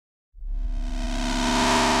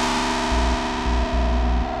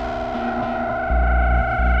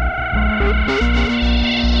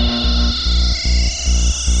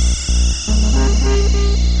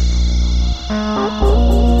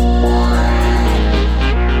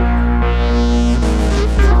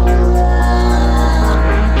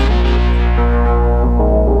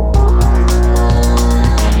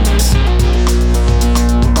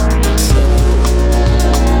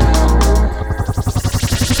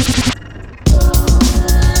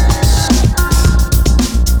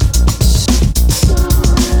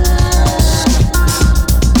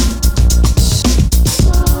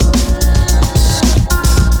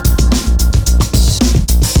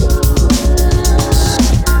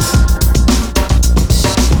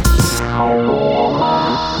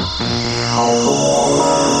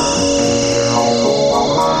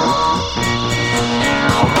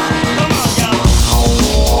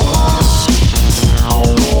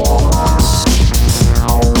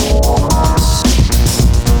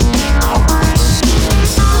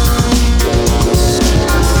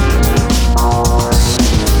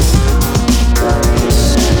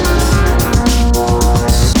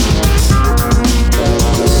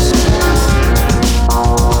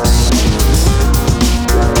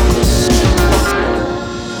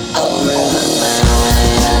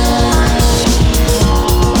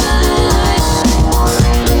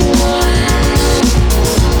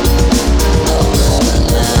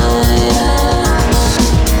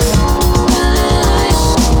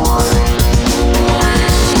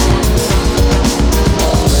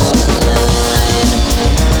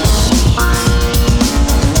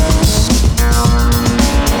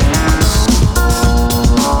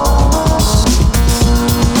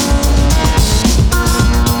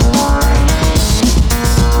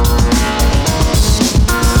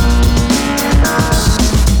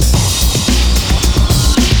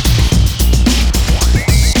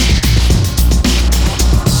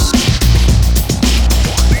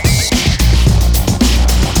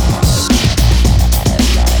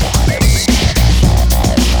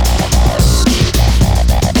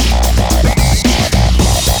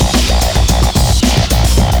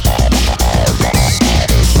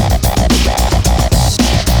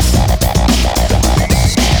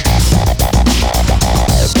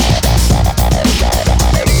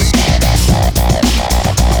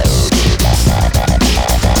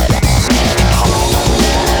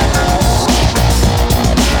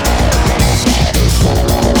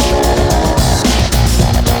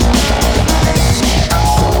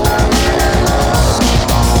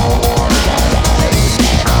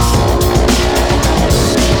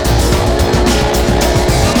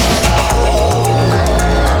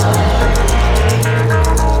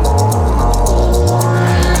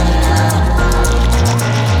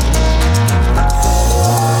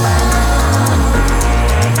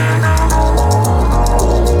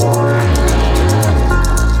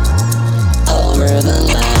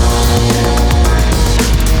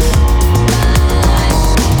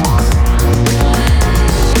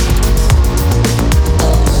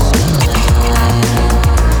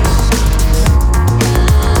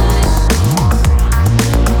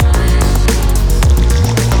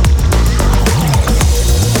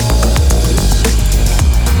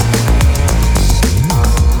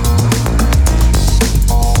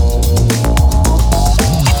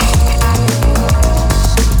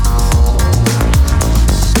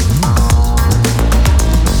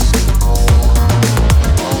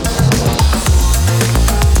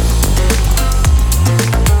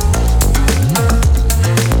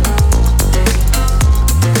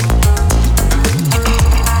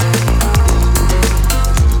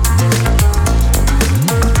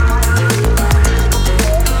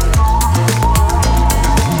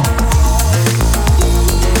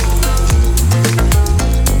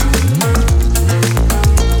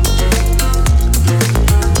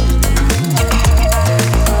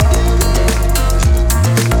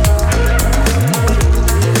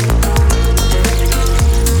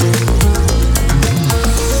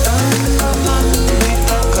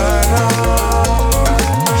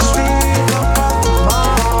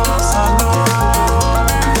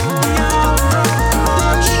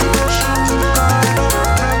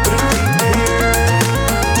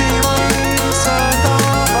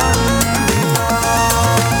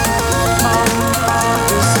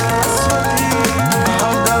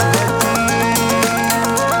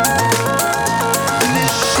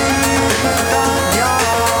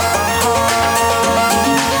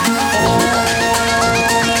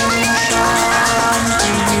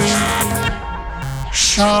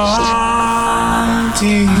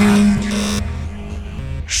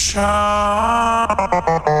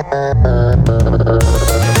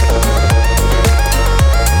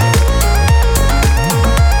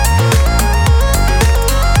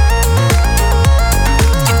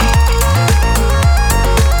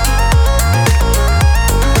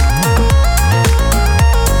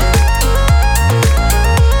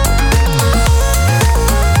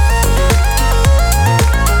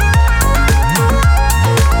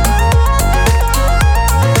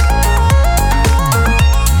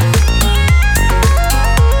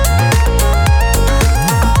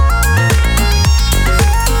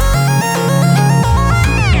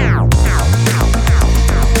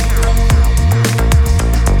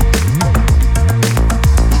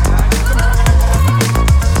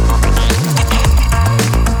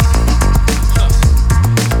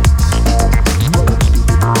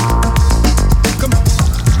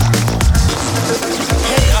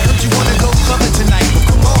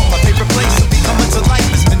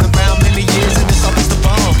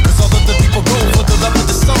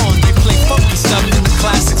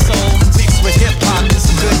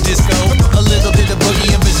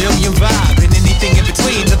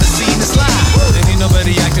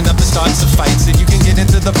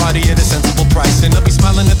be at a sensible price. And I'll be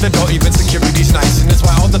smiling at the door, even security's nice. And that's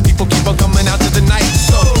why all the people keep on coming out to the night.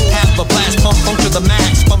 So, have a blast, pump to the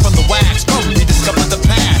max, pump from the wax, come rediscover the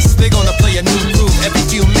past. They're gonna play a new groove every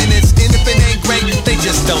few minutes. And if it ain't great, they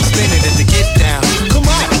just don't spin it and to get down. Come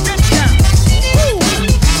on. Woo.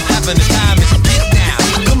 Having a time if you get down.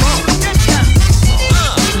 Come on.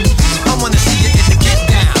 I wanna see you if you get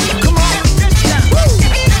down. Come on. Woo.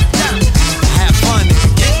 Have fun if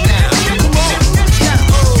you get down. Come on.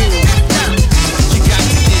 Oh. You got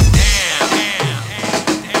to get down.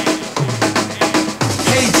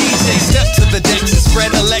 Hey DJ, step to the decks and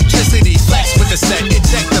spread electricity. Flex with the set,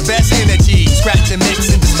 eject the best energy. Scratch and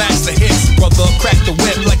mix and dispatch the hits. Brother, crack the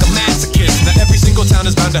whip like a masochist. Now every single town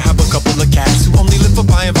is bound to have a couple of cats who only live for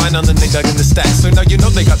buying vinyl and they dug in the stacks. So now you know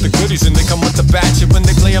they got the goodies and they come with the batch. And when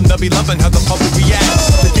they play them, they'll be loving how the public reacts.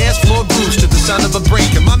 The dance floor grooves to the sound of a break.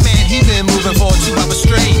 And my man, he been moving for 2 hours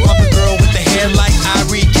straight. Papa girl with the hair like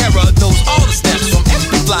Irie Cara knows all the steps from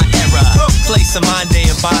every fly era. Play some Monday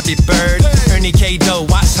and Bobby Bird. Ernie K. Doe,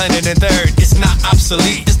 Watts 103rd. It's not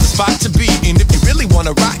obsolete, it's the spot to be. And if you really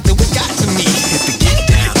wanna rock, then we got to meet. Hit the get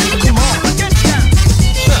down, come on.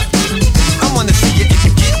 I wanna see you if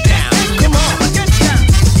you get down, come on.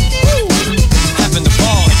 Woo. Having the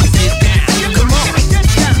ball if you get down, come on.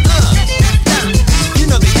 You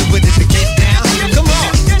know they do it if you get down, come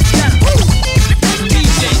on. Woo.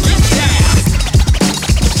 DJ, get down.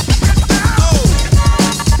 Oh.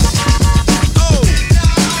 Oh.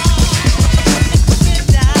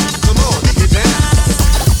 Come on, get down.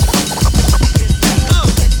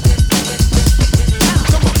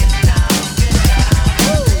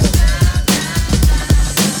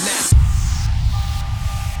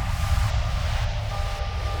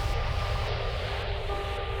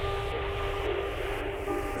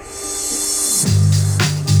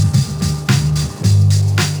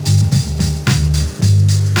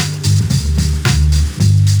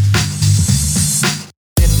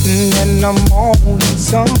 In the morning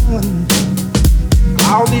sun,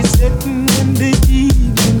 I'll be sitting in the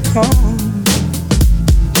evening come,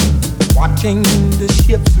 watching the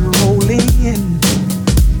ships roll in,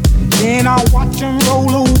 and then I'll watch them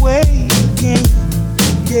roll away again.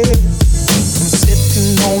 Yeah, I'm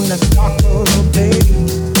sitting on the dock of the bay,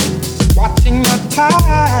 watching the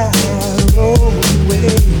tide roll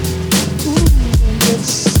away. Ooh,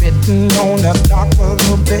 just sitting on the dock of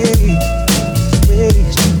the bay,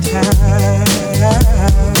 wasting time.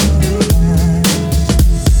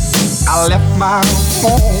 I left my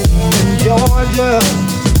home in Georgia,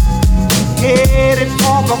 headed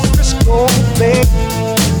for the Frisco Bay.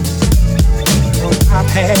 I've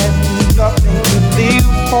had nothing to live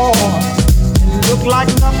for, and look like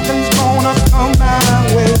nothing's gonna come my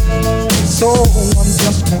way. So I'm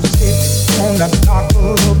just gonna sit on the dock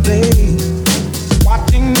of the bay,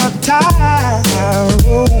 watching the tide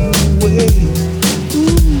roll away.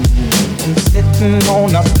 I'm sitting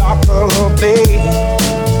on the dock of the bay,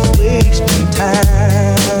 wasting time.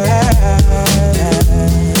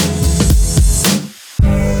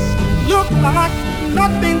 Look like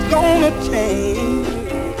nothing's gonna change.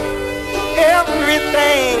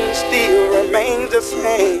 Everything still remains the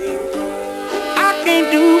same. I can't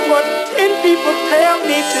do what 10 people tell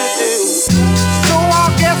me to do, so I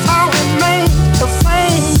guess I'll remain the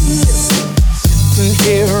same. Sitting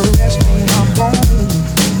here resting my bones,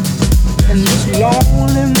 and this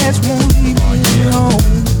loneliness won't leave me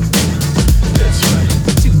alone.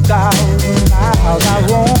 2,000 miles I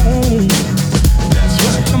roam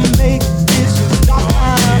just to make this dock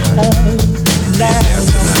my home. Now I'm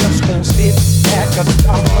just gonna sit at the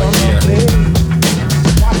dock of the bay,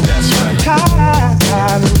 watch the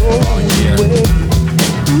tide roll away.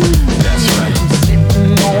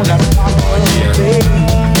 Sitting on the dock of the bay,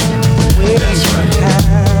 wasting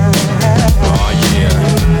time. Oh yeah.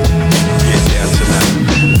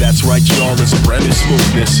 That's right, y'all, it's a brand new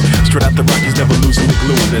smoothness. Straight out the Rockies, never losing the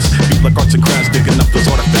gluiness. Beat like arts and crafts, digging up those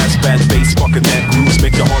artifacts. Fast bass, sparking that grooves,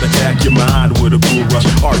 make your heart attack. Your mind with a cool rush,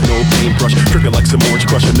 art no paintbrush. Trigger like some orange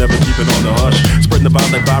crusher, never keep it on the hush. Spreading the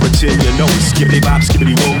vibe like Byronton, you know. Skibbity bop,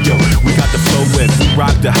 skibbity whoa, yo. We got the flow with, we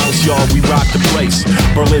rock the house, y'all, we rock the place.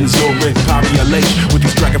 Berlin, Zurich, Paris, LA. With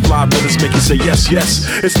these dragonfly brothers make you say yes, yes.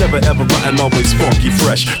 It's never ever rotten, always funky,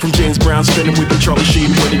 fresh. From James Brown spinning, we've been Charlie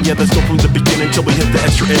Sheen winning. Yeah, let's go from the beginning till we hit the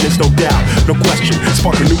extra end. It's no doubt, no question.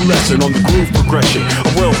 Spark a new lesson on the groove progression. A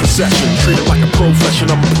royal procession, treated like a profession.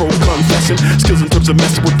 I'm a pro confessing. Skills in terms of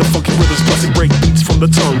messing with the funky rhythms, busting break beats from the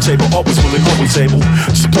turntable. Always willing, always able.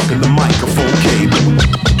 Just plugging the microphone cable.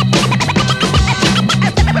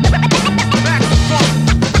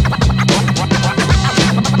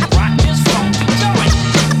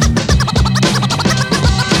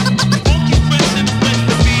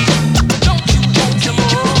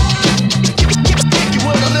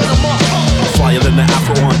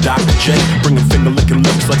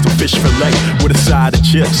 Chick-fil-A with a side of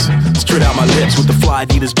chips. Straight out my lips with the fly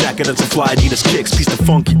Adidas jacket and some fly Adidas kicks. Piece the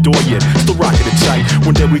funky Doyen, still rocking it tight.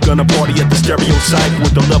 One day we gonna party at the stereo site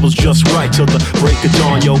with the levels just right till the break of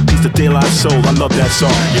dawn. Yo, piece of De La Soul, I love that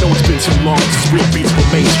song. You know it's been too long since real beats were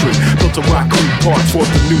mainstream. Built a Rock Creek Park for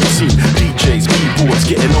the new scene. DJs, B-boys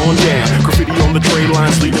getting on down. Graffiti on the train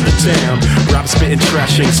lines leading the town. Rap spitting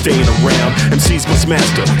trash ain't staying around. MCs must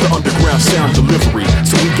master the underground sound delivery.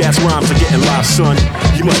 So weak ass rhymes are getting live, son.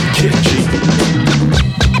 You must be kidding, G.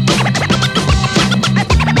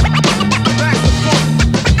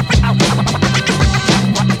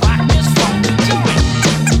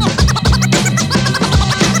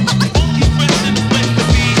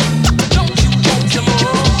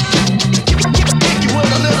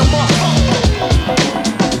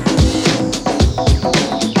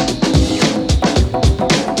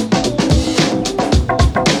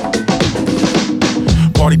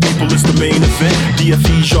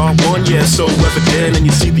 DFE's y'all one, yeah, so evident. And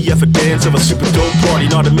you see the evidence of a super dope party,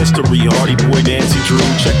 not a mystery. Hardy Boy, Nancy Drew,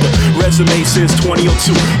 check the resume since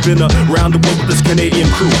 2002. Been around the world with this Canadian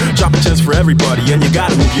crew. Dropping chance for everybody, and you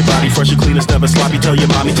gotta move your body. Fresh and clean, it's never sloppy. Tell your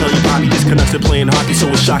mommy, tell your mommy. Disconnected playing hockey, so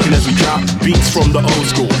it's shocking as we drop beats from the old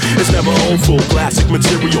school. It's never old, full classic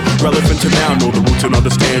material, relevant to now. Know the roots and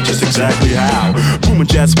understand just exactly how. Booming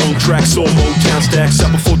jazz, funk tracks, soul Motown stacks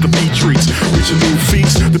out before the beat treats. Reaching new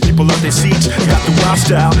feats, the people out their seats got the wild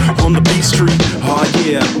style on the beat street. Oh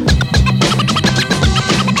yeah.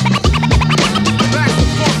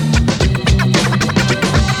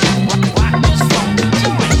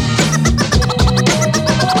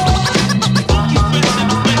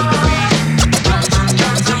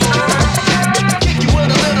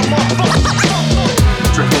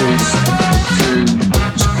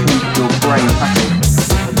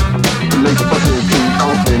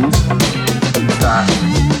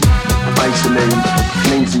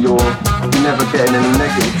 Getting any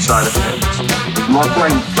negative side effects. My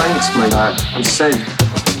brain thanks me that and said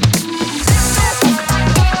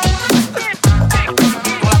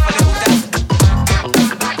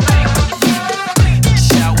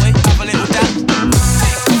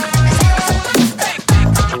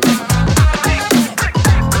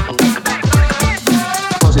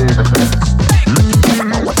positive effects.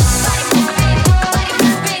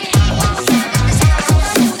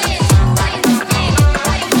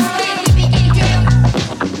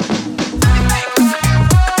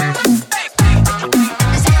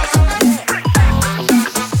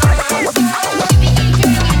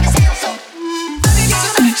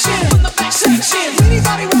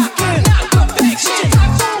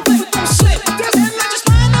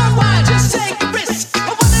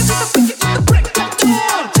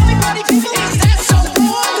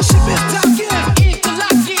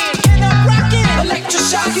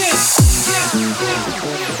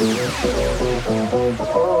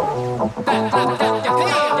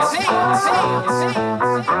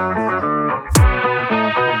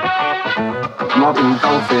 Martin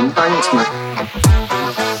Dolphin thanks me.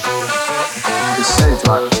 He said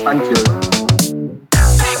like, thank you.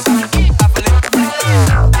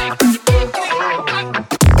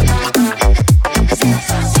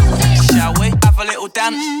 Shall we have a little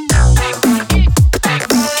dance?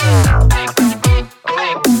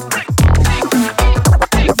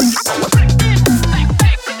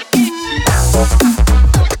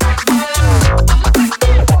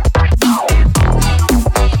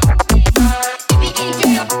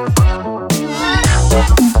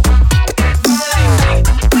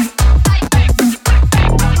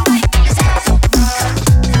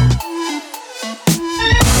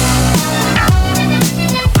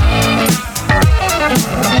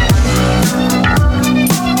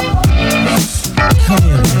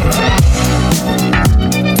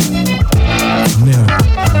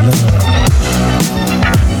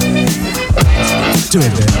 Do it,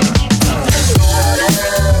 man.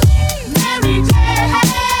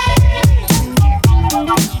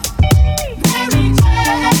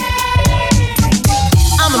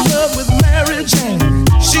 I'm in love with Mary Jane.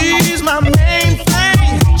 She's my main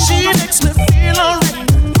thing. She makes me feel alright.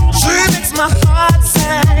 She makes my heart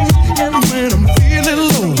sing. And when I'm feeling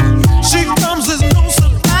low, she comes as no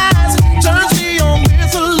surprise. Turns me on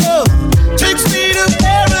with her love. Takes me to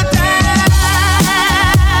paradise.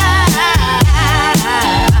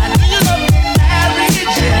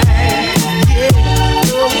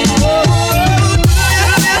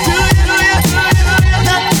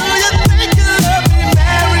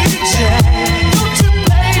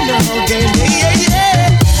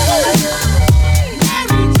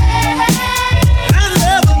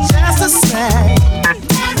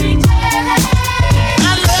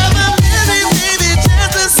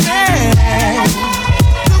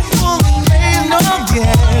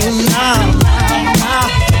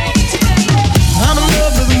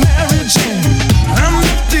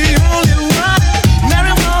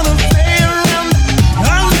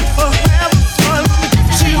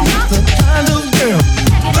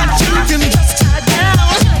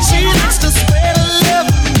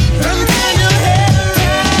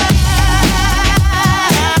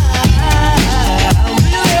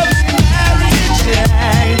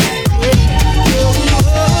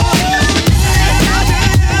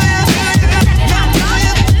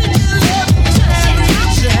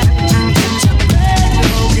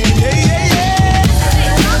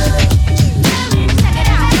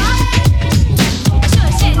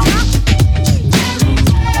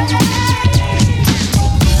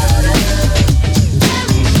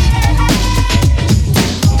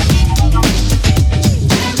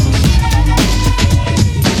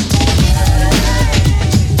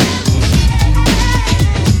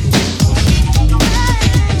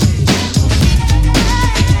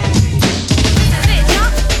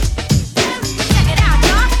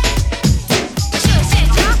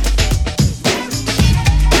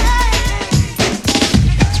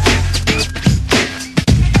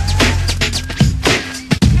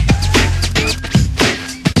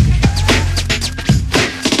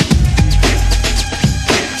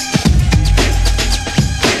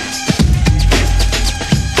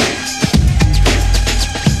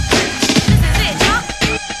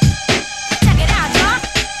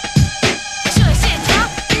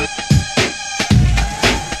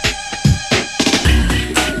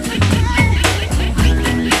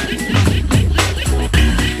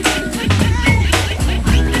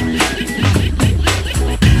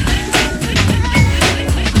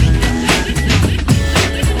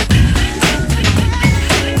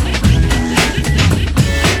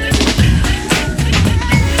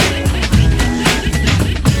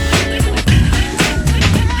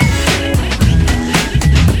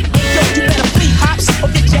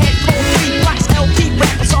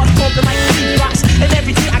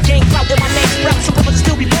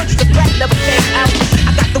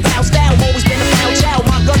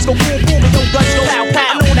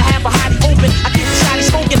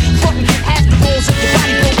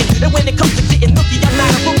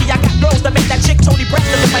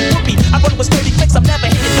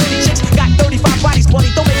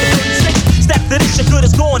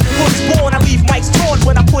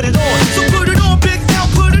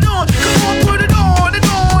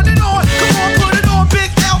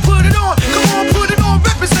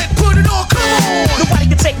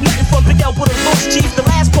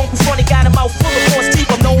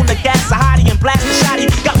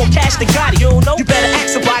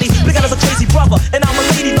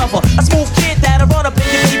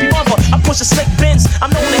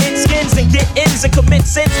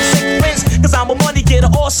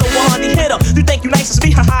 also a honey hitter. You think you nice as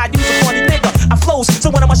me? Haha, you's a funny nigga. I flows, so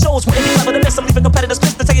one of my shows wouldn't be clever to miss. I'm leaving competitors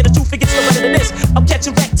pissed to tell you the truth, it gets no better than this. I'm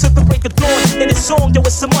catching wreck to the break of dawn. In this song, yo,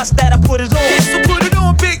 it's a must that I put it on. Yeah, so put it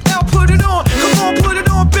on, Big L, put it on. Come on, put it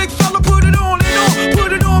on, big fella, put it on and on.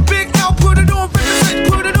 Put it on, Big L, put it on, represent,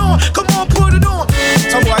 put it on. Come on, put it on.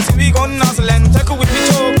 Some boy see we gon' nuzzle and take it with me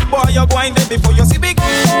choke. Boy, you're going there before you see we gon'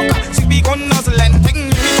 smoke. See we gon' nuzzle and take me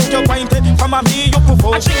choke. You're pointed from a me, you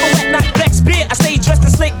provoke. I drink a wet, not Beck's beer. I stay dressed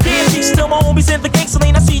in slick gear. Be still my homies in the gangster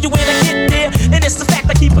lane. I see you when I get there. And it's the fact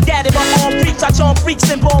I keep forgetting my arm reach. I charm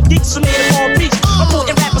freaks and bomb geeks who made a bomb reach. I'm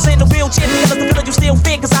putting rappers in the wheelchair. Because the villain you still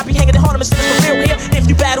fear. Cause I be hanging in Harlem and shit is for real here. If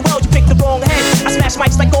you battle well, you pick the wrong head. I smash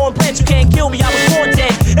mics like on branch. You can't kill me, I was born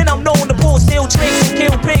dead. And I'm known to pull steel tricks and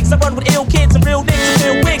kill pigs. I run with ill kids and real niggas and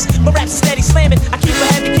real wigs. My raps are steady slamming. I keep a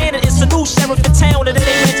heavy cannon. It's a new sheriff in town and it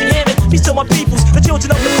ain't Reggie Hammond. Peace to my peoples, the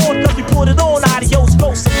children of the corn. Cause we put it on, adios,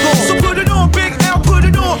 ghosts and gone. So put it on, Big L, put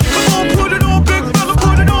it on. Come on, put it on, big fella,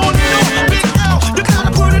 put it on and on. Big L, you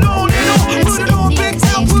gotta put it on and on. Put it on, Big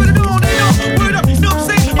L, put it on and on. Put it up, you know what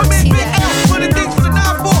I'm saying? I mean, Big L, for the things for the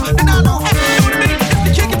 9-4, the 908, you know what I mean? If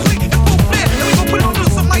the chicken fleet and full flare, then we gon' put it on to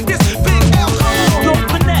something like this. Big L, come on. Yo,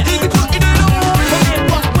 finesse. He be putting it on. My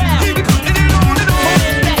man Buck Wild. He be putting it on and on. My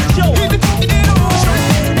man Fat Joe. He be putting it on.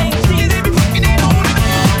 It ain't cheap. He be putting it on and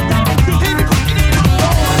on. He be putting it on.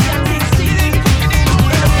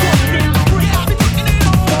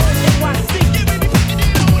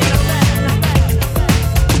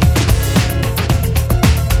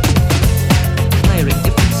 Layering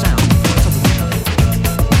different sounds on top of each other.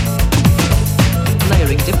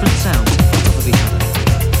 Layering different sounds on top of each other.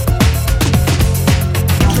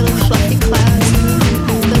 Little fluffy clouds,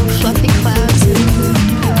 little fluffy clouds,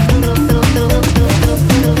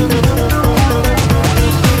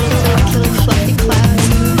 little fluffy clouds,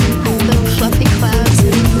 little fluffy clouds,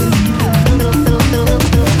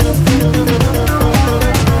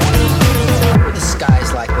 What were the skies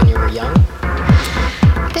like when you were young?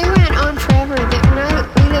 They went on forever.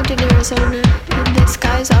 We lived in Arizona, and the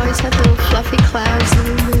skies always had little fluffy clouds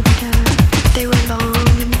in them, and they were long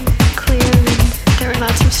and clear, and there were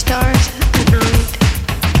lots of stars at night.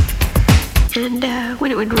 And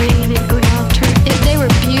when it would rain, it would all turn. They were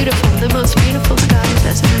beautiful, the most beautiful skies,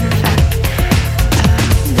 as a matter of fact.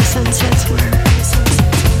 The sunsets were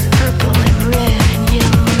purple and red and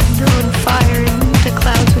yellow and on fire, and the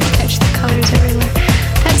clouds would catch the colors everywhere.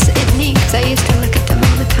 That's neat, because I used to look at them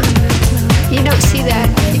all the time when I was little. You don't see that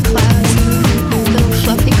in clouds, little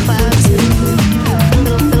fluffy clouds,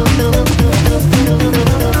 little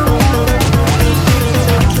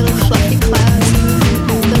fluffy clouds,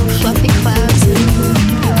 little fluffy clouds.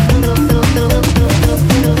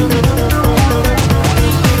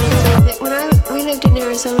 We lived in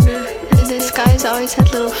Arizona, and the skies always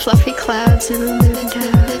had little fluffy clouds in them, and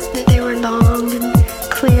they were long and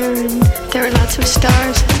clear, and there were lots of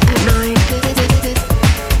stars at night.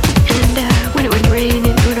 And when it would rain,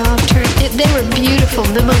 it would all turn. They were beautiful,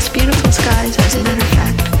 the most beautiful skies, as a matter of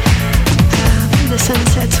fact. The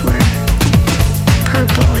sunsets were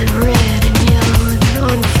purple and red and yellow and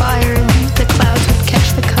on fire, and the clouds would catch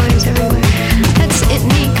the colors everywhere. That's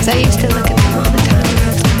neat, because I used to look at them all the time when I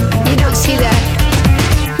was little. You don't see that.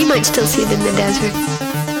 You might still see them in the desert.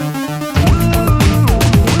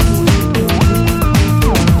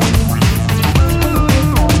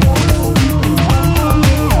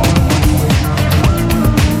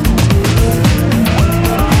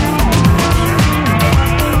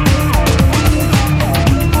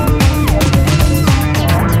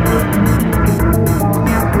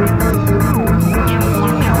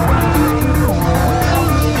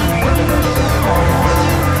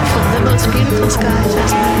 Beautiful skies,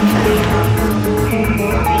 as a matter of fact.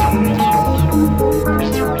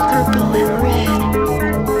 Purple and red.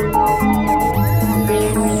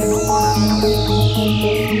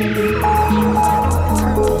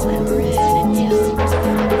 Purple and red and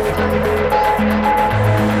yellow.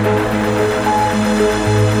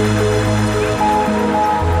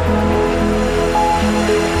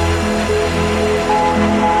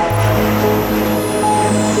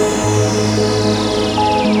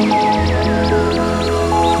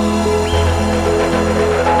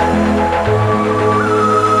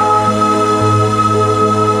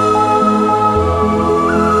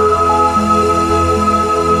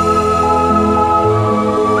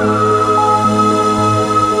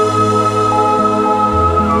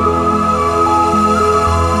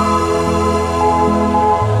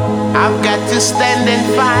 I've got to stand and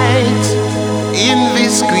fight in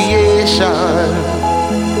this creation.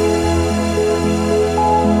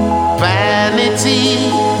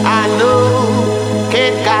 Vanity, I know,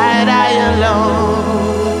 can't guide I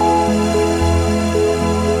alone.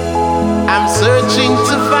 I'm searching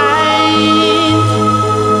to find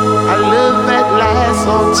a love that lasts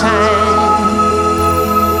all time.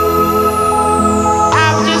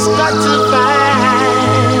 I've just got to find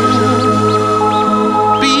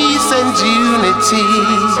peace and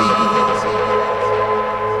unity.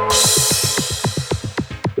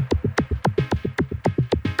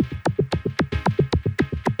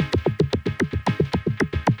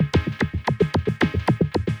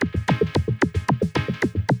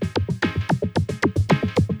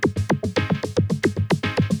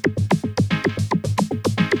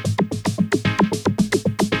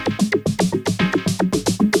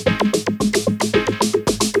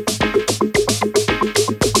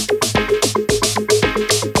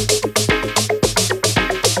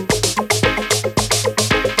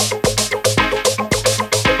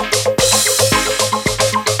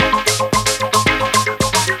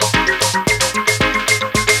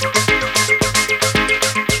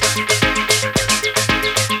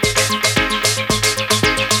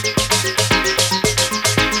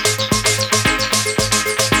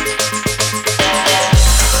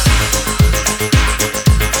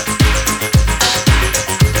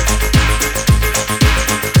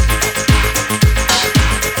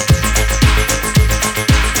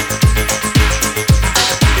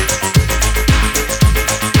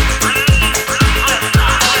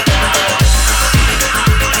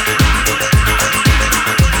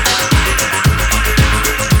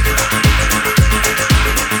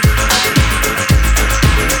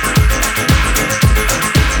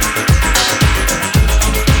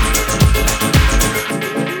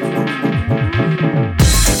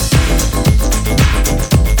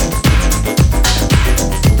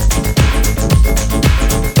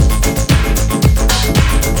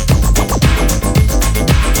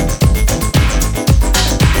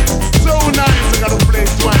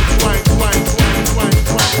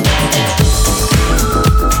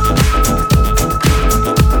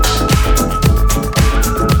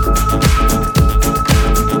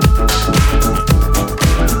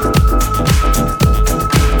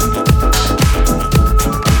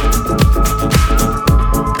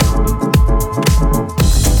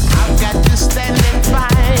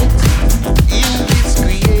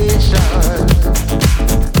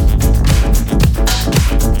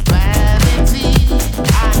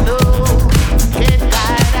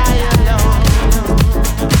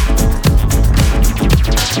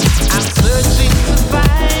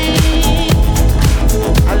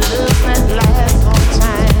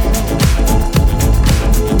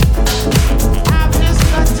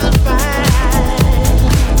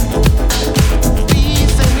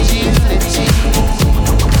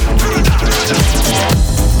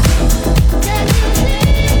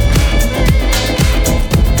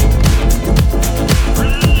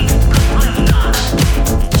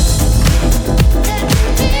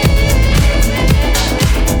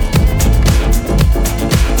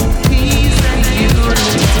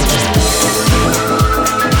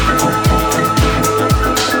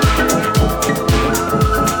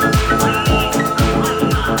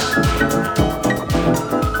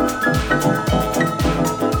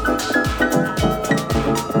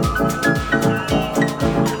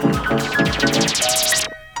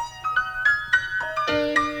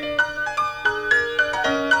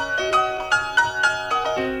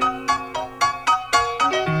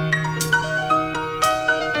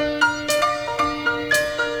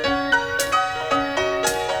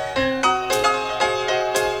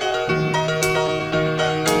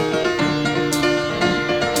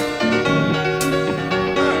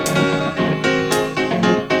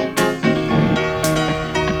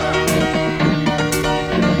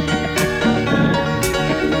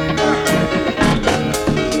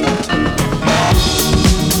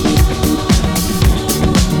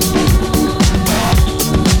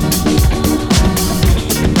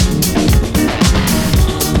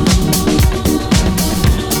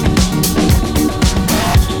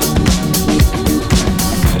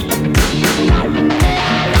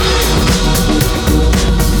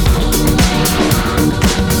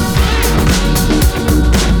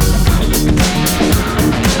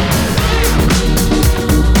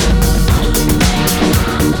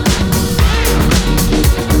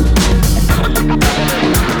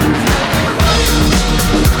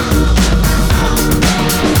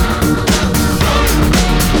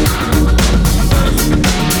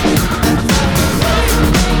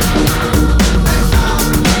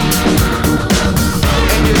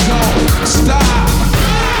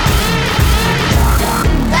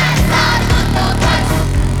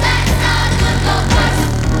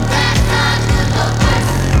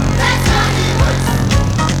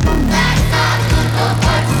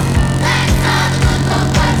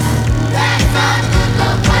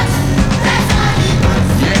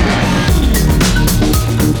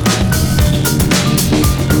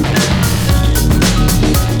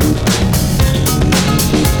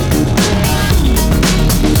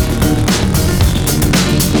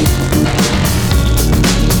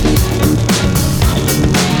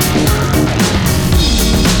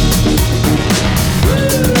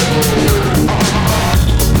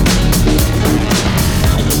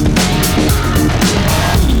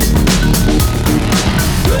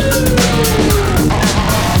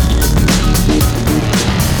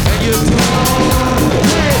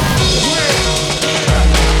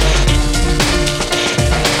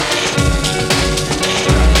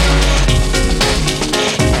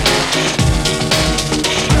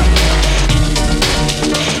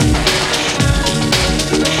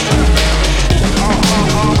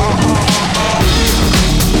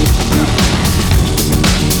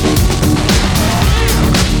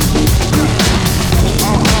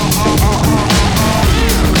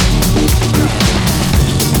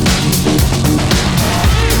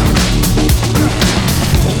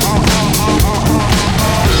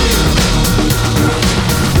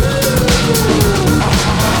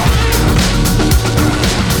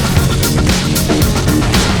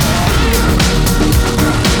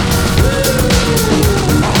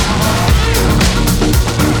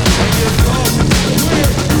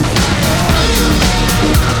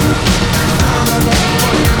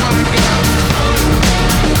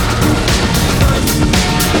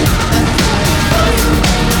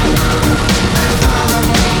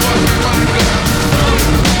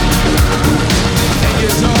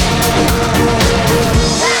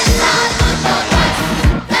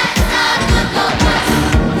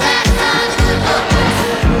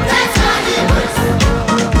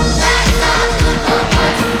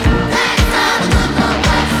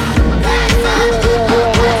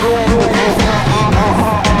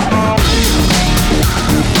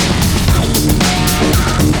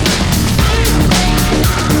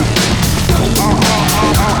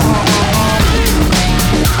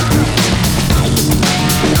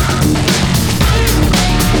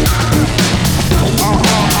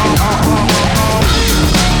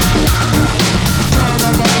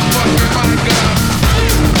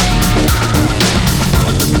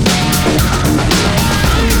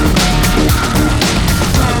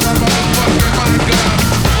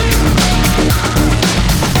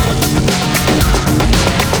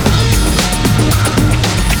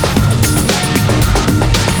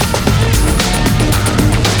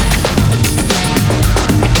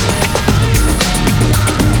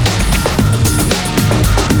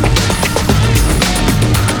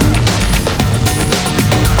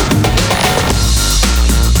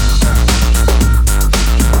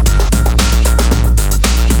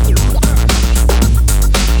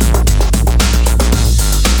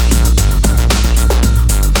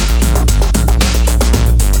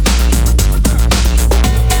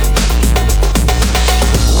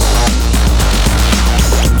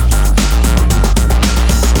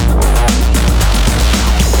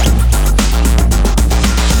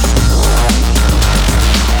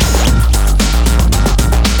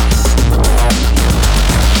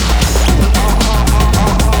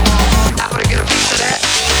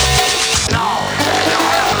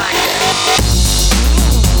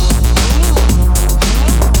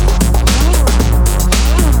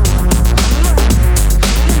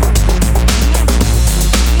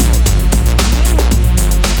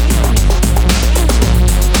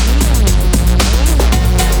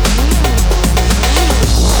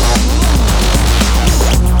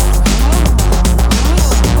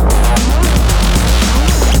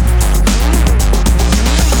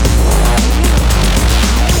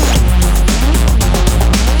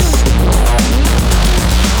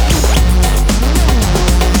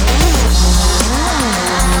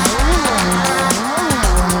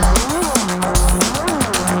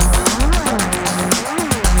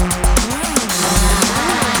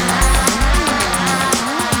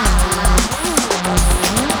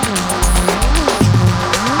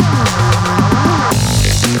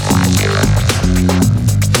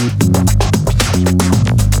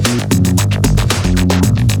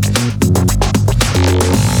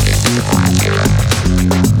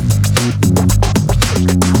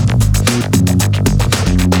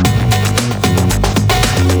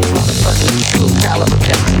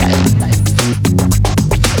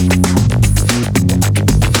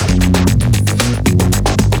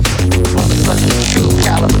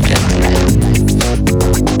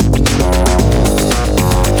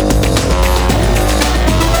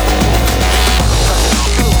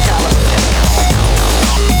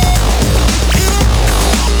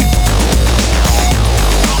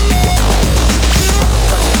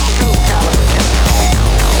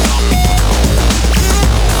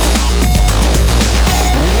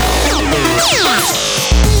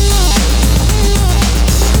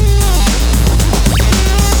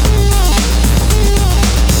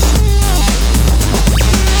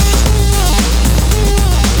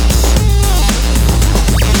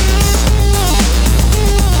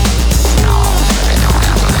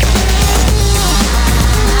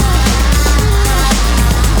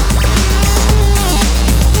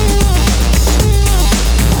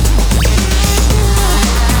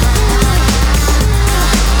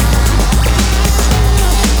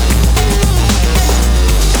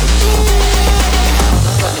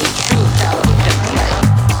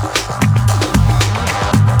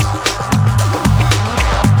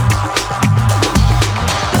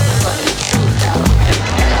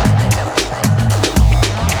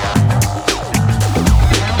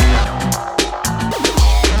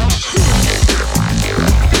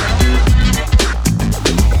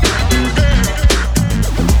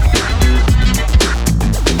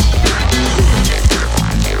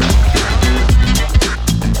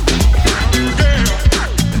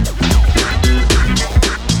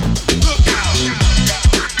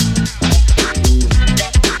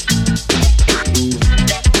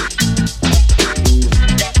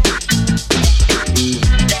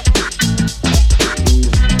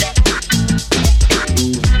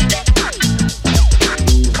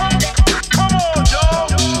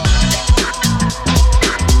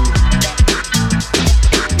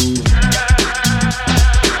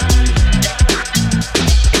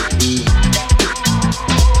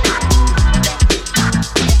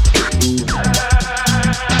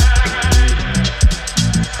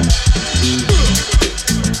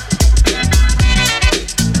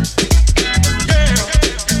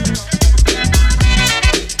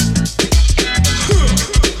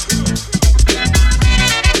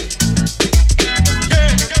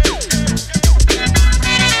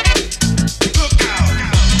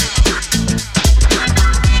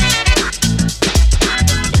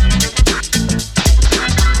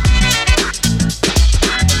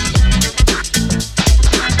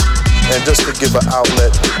 give an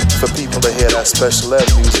outlet for people to hear that special ed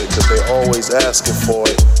music, because they always asking for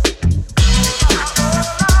it.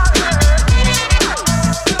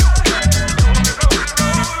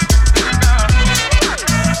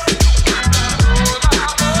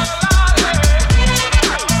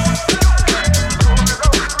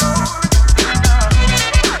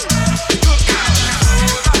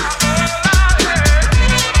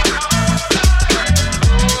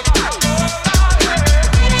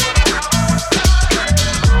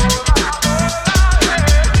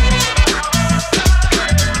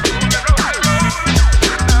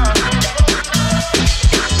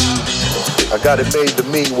 Got It Made to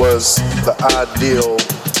me was the ideal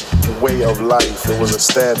way of life. It was a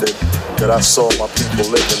standard that I saw my people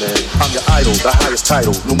living in. I'm your idol, the highest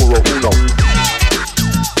title, numero uno.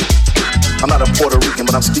 I'm not a Puerto Rican,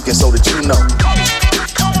 but I'm speaking so that you know.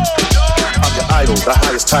 I'm your idol, the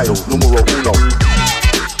highest title, numero uno.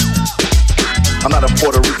 I'm not a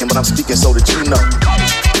Puerto Rican, but I'm speaking so that you know.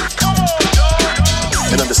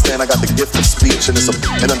 And understand I got the gift of speech, and it's a.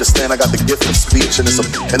 And understand I got the gift of speech, and it's a.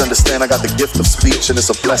 And understand I got the gift of speech, and it's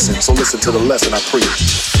a blessing. So listen to the lesson I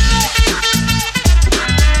preach.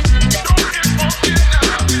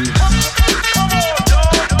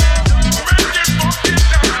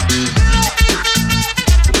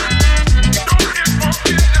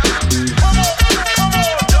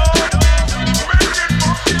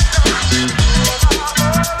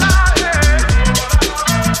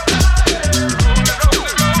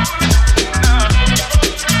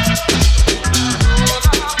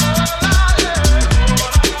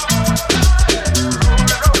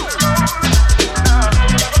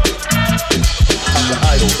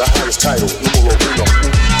 Title, numero uno.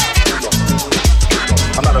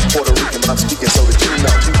 I'm not a Puerto Rican, but I'm speaking so that you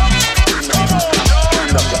know.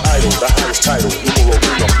 The idol, the highest title, numero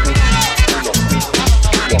uno.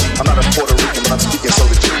 I'm not a Puerto Rican, but I'm speaking so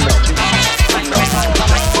that you know.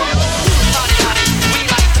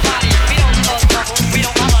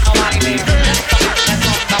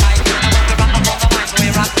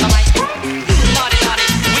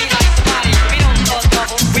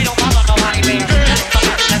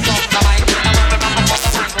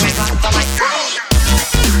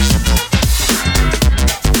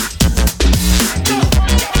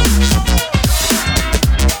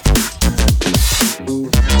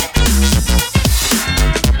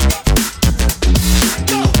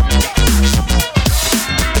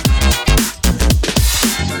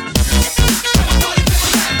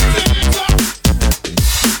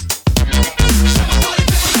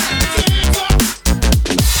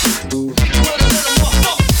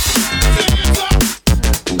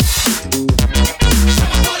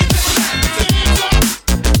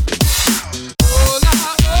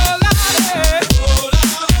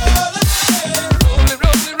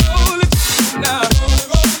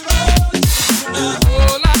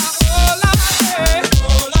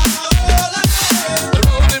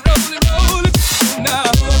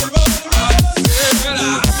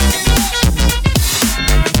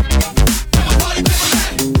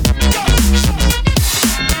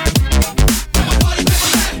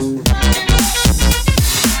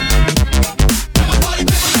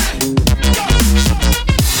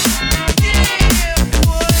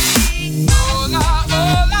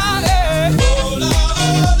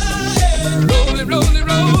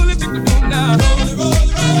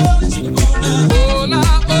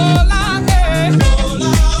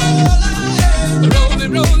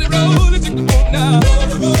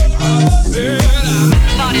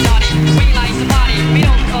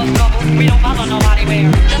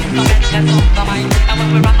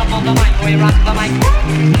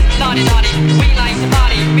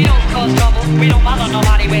 We don't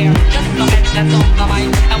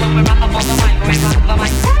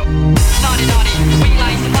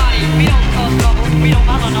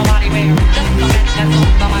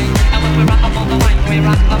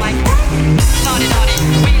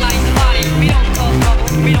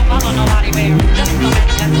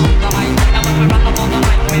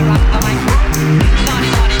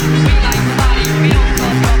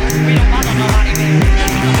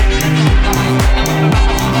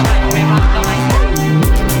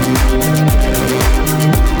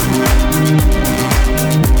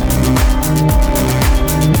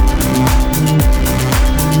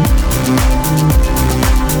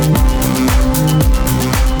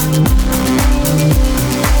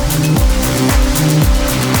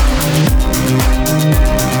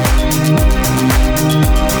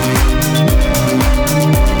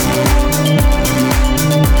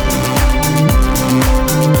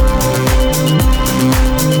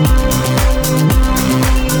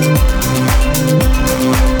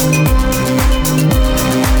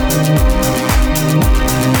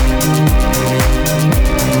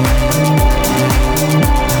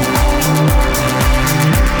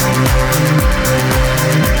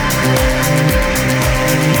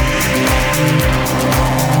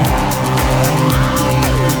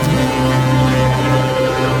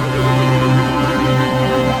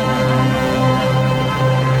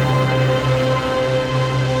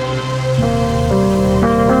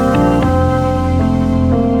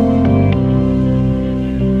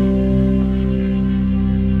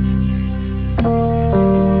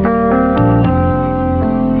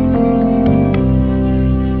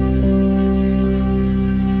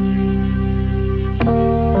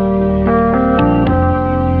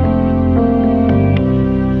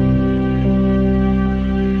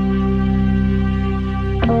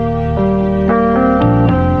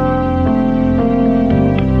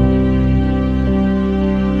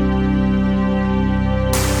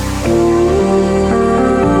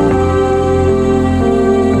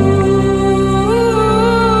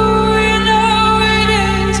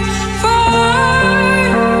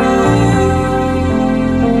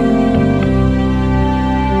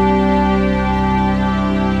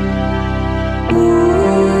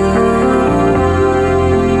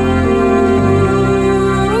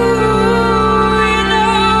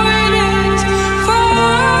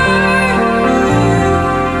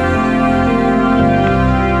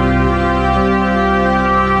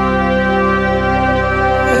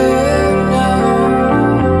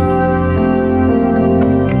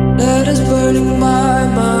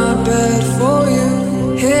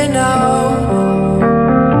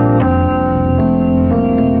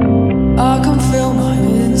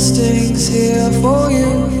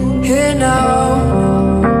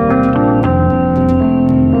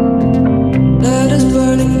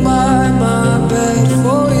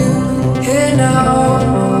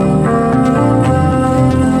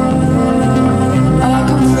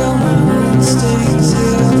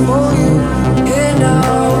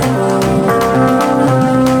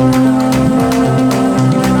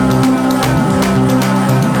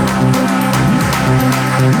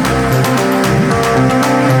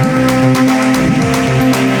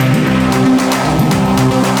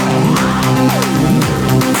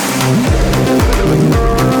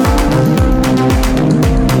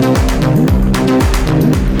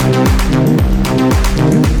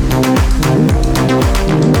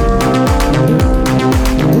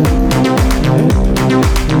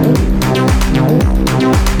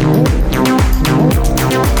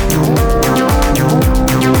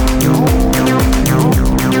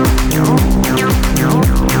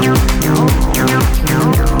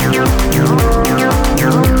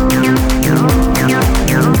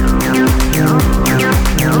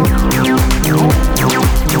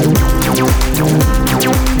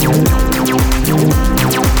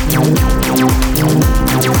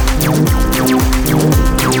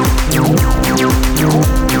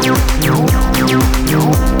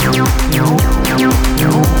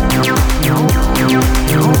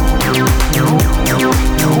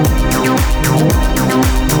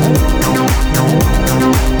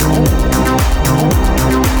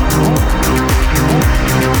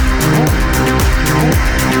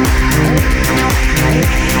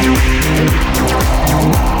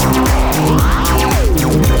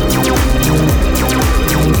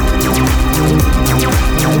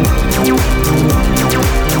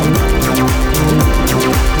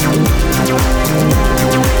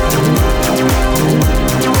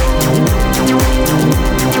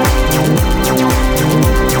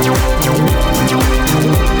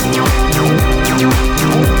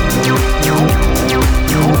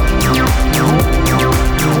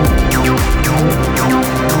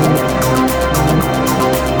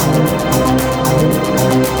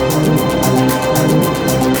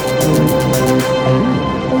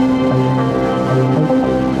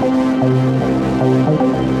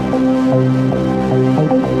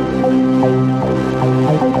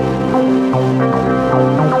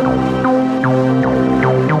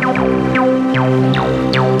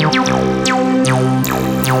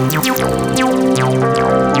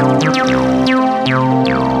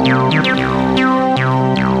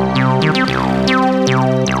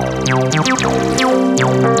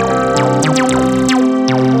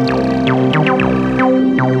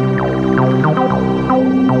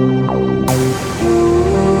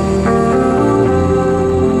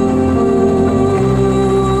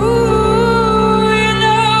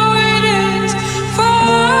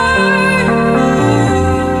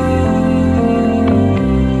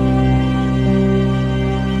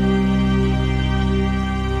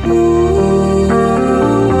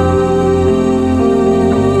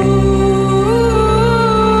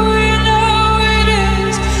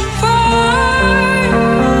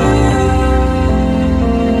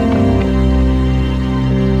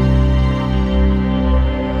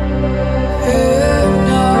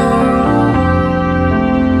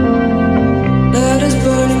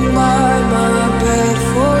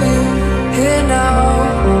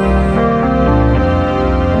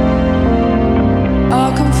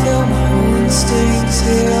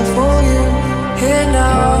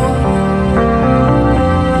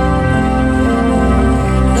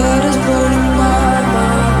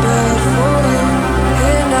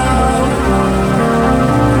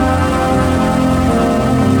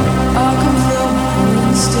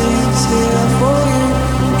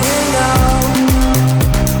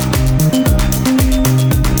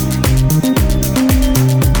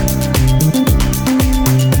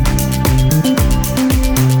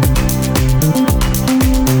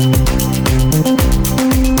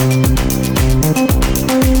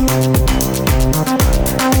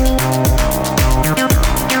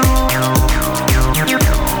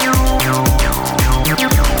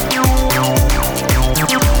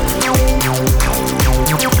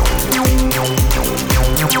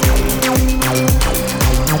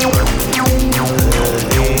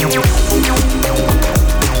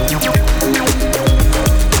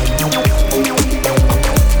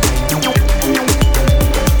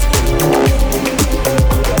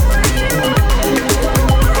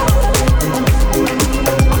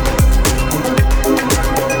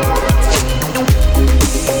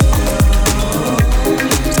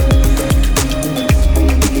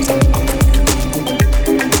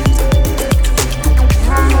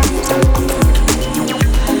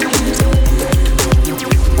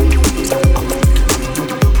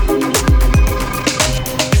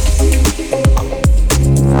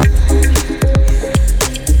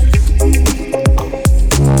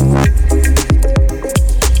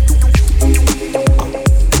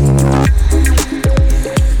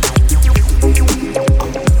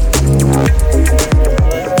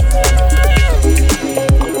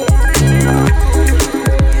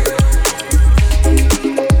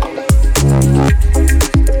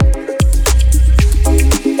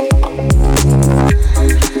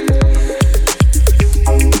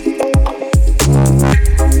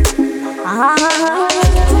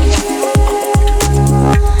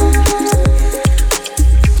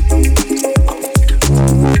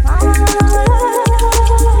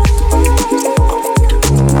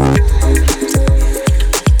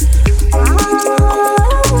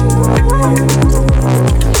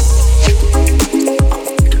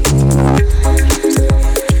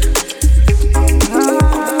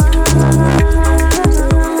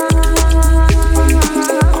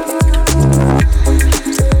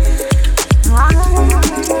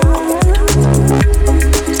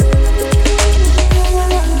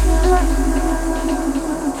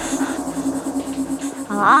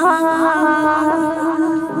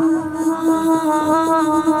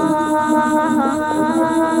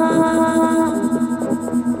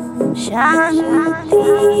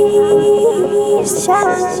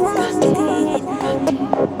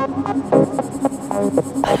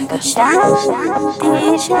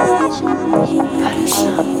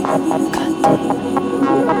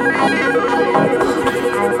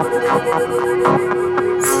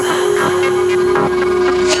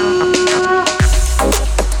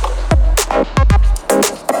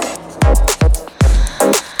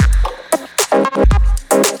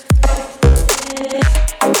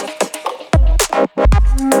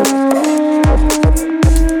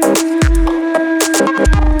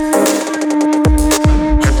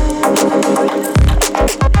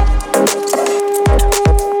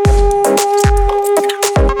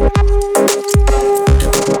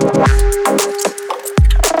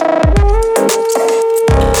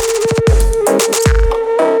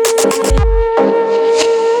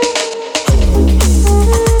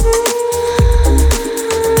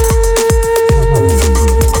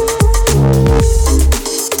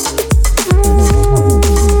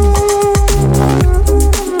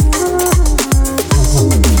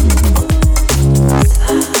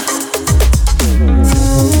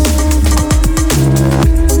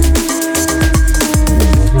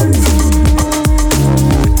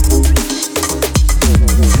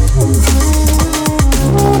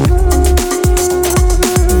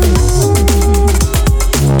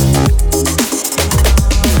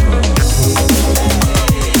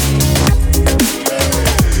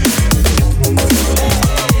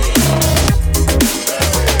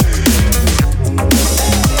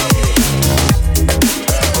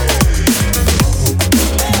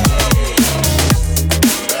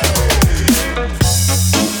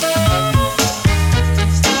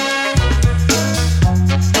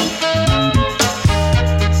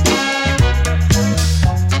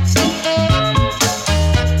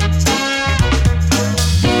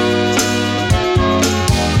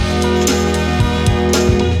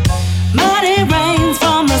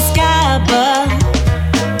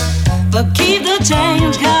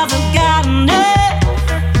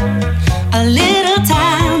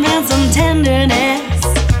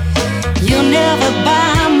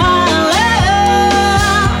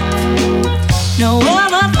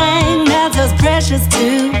precious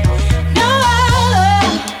too. No other,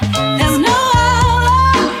 there's no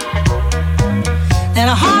other than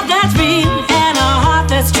a heart that's real and a heart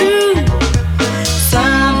that's true.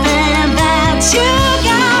 Something that you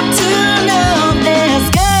got to know, this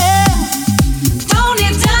girl don't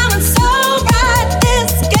need diamonds so bright.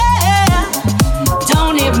 This girl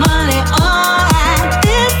don't need money, alright.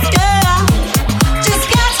 This girl just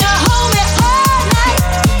got to hold me all night.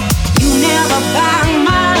 You never buy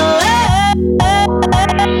my love.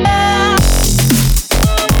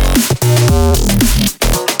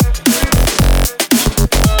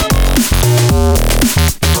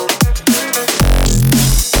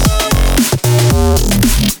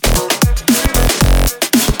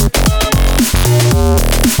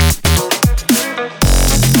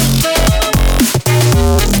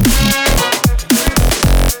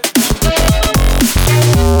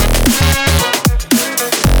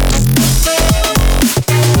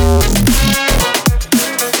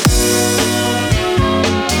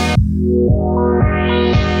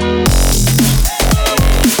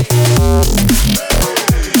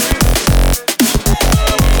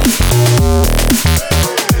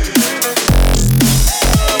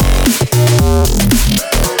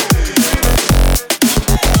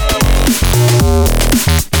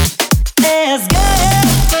 This girl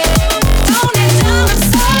don't need diamonds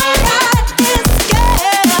so bright. This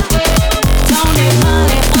girl don't need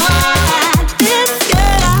money, alright. This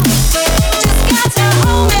girl just got to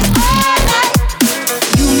hold me all night.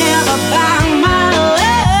 You never buy my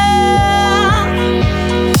love.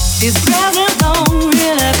 These presents don't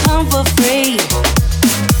really come for free.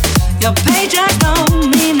 Your paycheck don't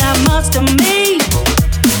mean that much to me.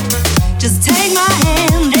 Just take my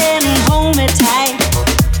hand and hold me tight.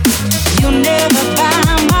 You never buy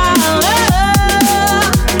my love.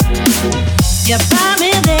 You buy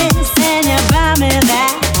me this and you buy me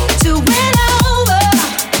that. To win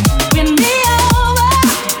me over.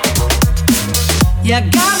 You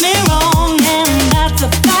got me wrong and that's a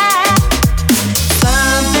fact.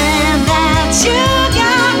 Something that you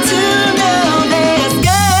got to know, this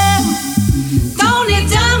girl don't need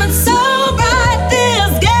diamonds so bright.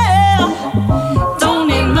 This girl don't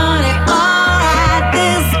need money, alright.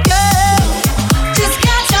 This girl just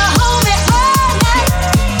got to hold me all night.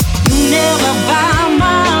 You never buy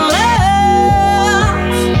my love.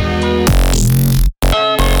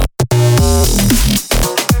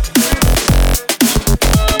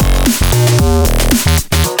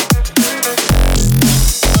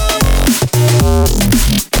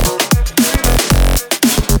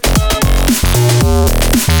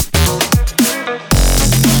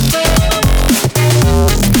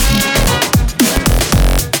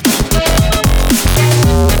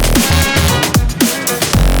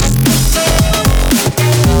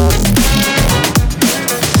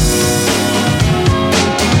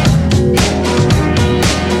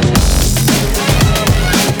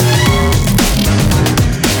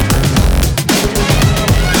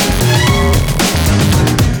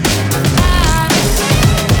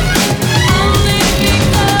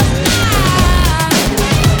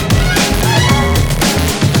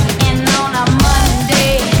 And on a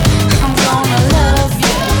Monday, I'm gonna love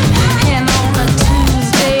you. And on a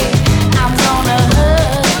Tuesday, I'm gonna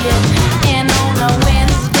hug you. And on a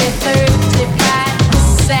Wednesday, Thursday, Friday,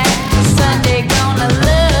 Saturday, Sunday, gonna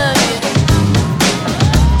love you.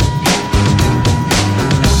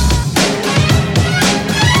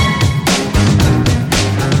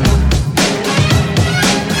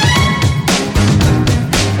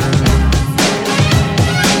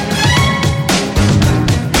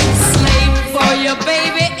 Slave for your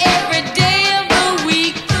baby every day of the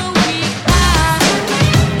week. Only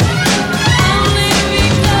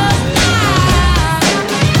because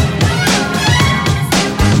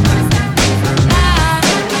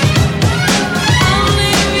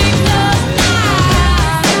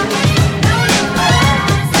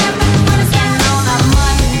And on a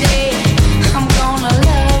Monday, I'm gonna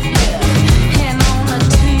love you. And on a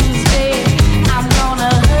Tuesday, I'm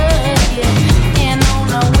gonna hug you. And on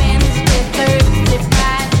a Wednesday, Thursday,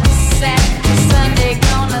 Friday, Saturday, Sunday,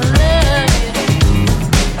 gonna love you.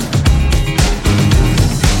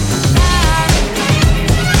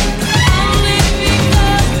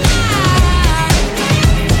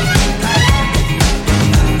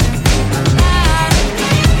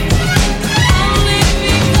 Only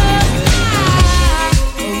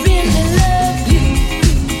really love you.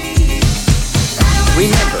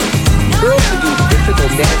 Remember, girls who do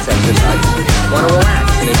difficult dance exercises want to relax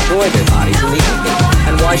and enjoy their bodies in the evening.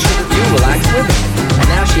 And why shouldn't you relax with them? And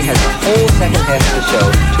now she has the whole second half of the show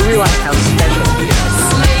to realize how special he is.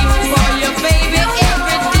 Slave for your baby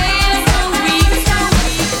every day of the week.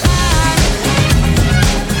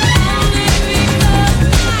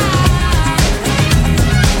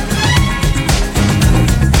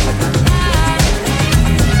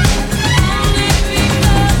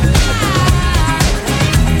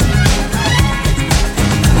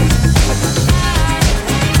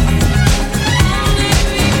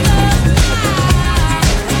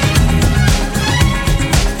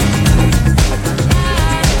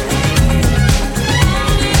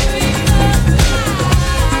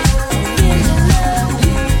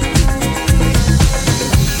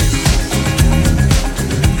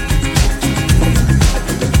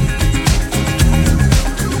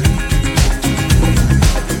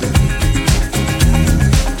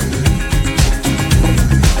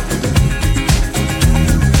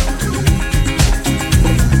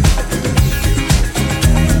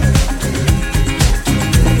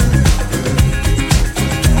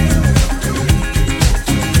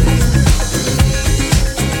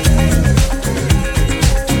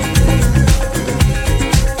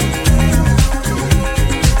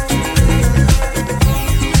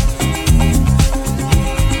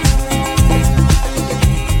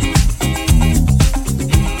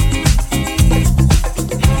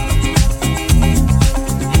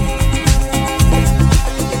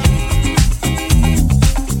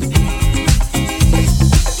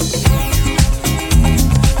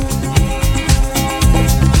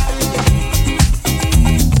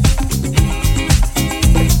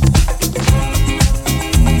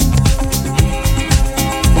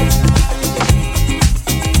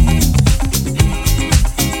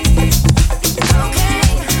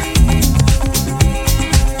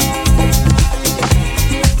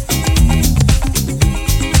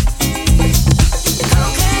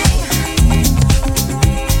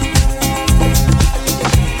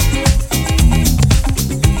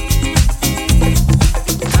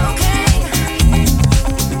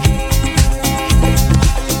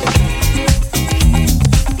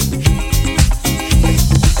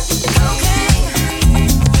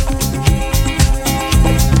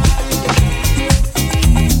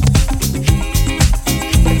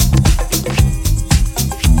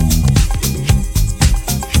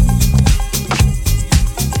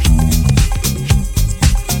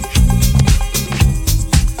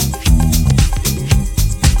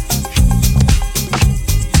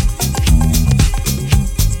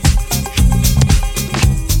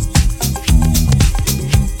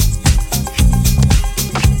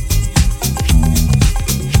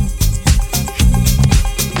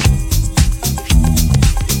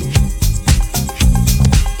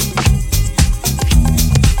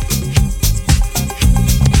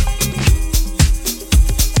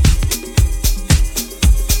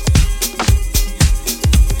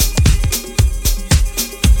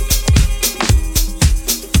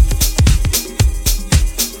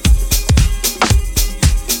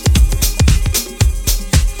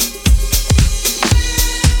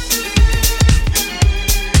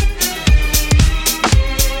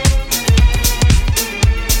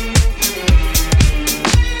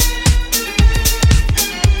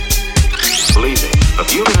 a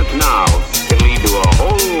few minutes now can lead to a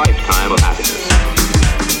whole lifetime of happiness.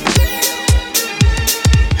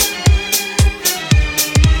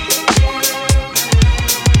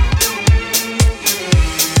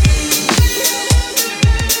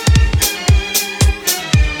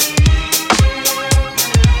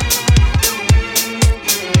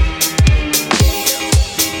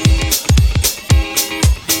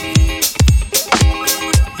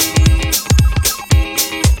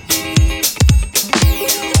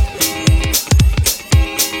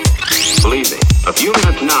 Believe me, a few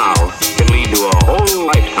minutes now can lead to a whole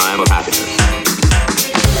lifetime of happiness.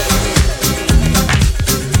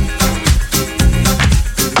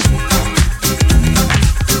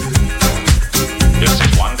 This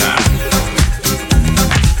is one time.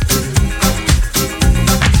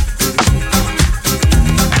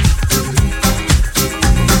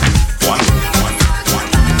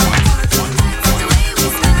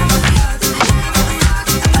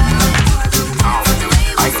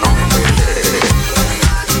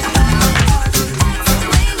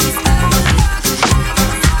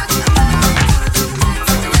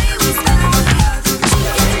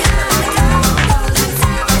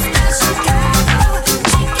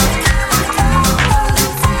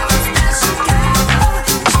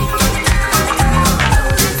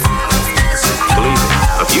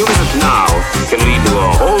 Now can lead to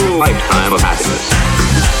a whole lifetime of happiness.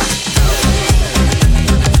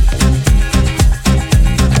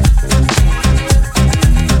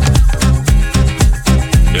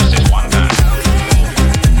 This is one time.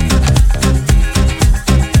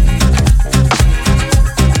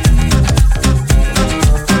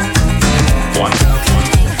 One.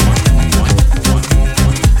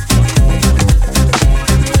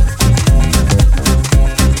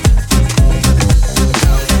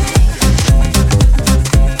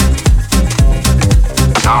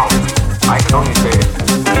 Now, I can only say it.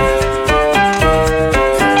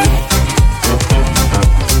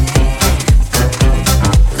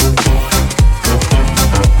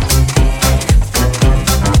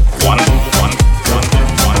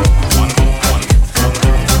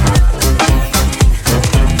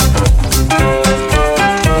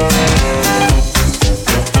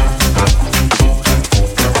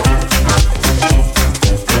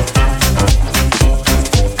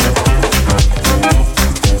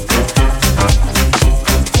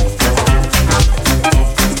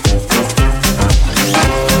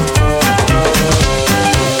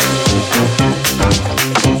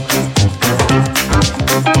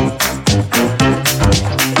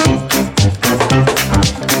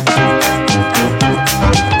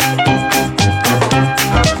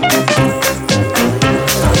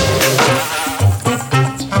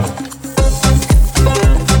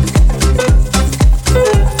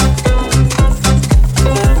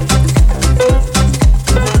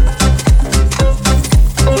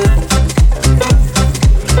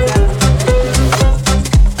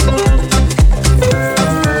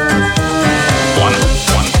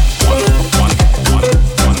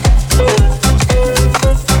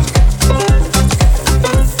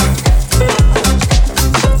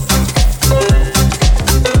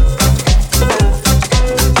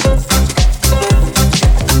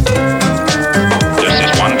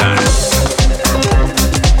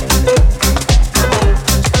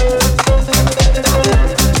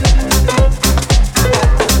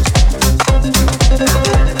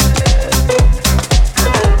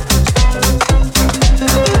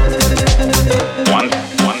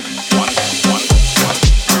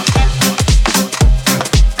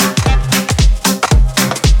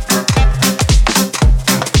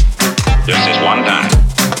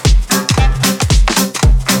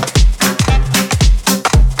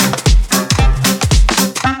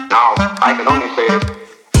 I can only say it.